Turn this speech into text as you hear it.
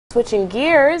Switching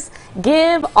gears,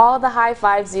 give all the high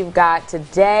fives you've got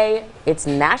today. It's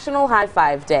National High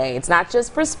Five Day. It's not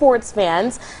just for sports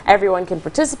fans. Everyone can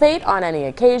participate on any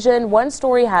occasion. One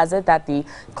story has it that the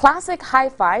classic high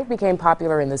five became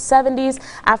popular in the 70s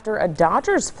after a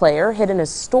Dodgers player hit an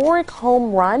historic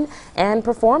home run and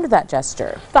performed that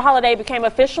gesture. The holiday became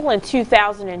official in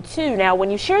 2002. Now,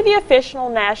 when you share the official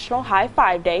National High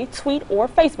Five Day tweet or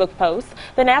Facebook post,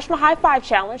 the National High Five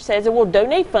Challenge says it will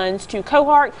donate funds to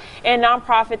Cohort, a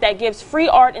nonprofit that gives free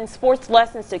art and sports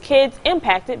lessons to kids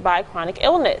impacted by chronic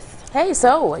illness. Hey,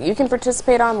 so you can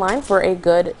participate online for a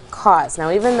good cause.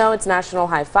 Now, even though it's National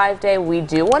High Five Day, we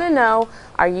do want to know,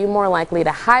 are you more likely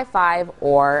to high five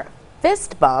or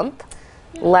fist bump?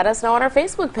 Let us know on our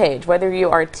Facebook page whether you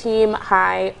are team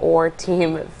high or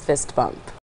team fist bump.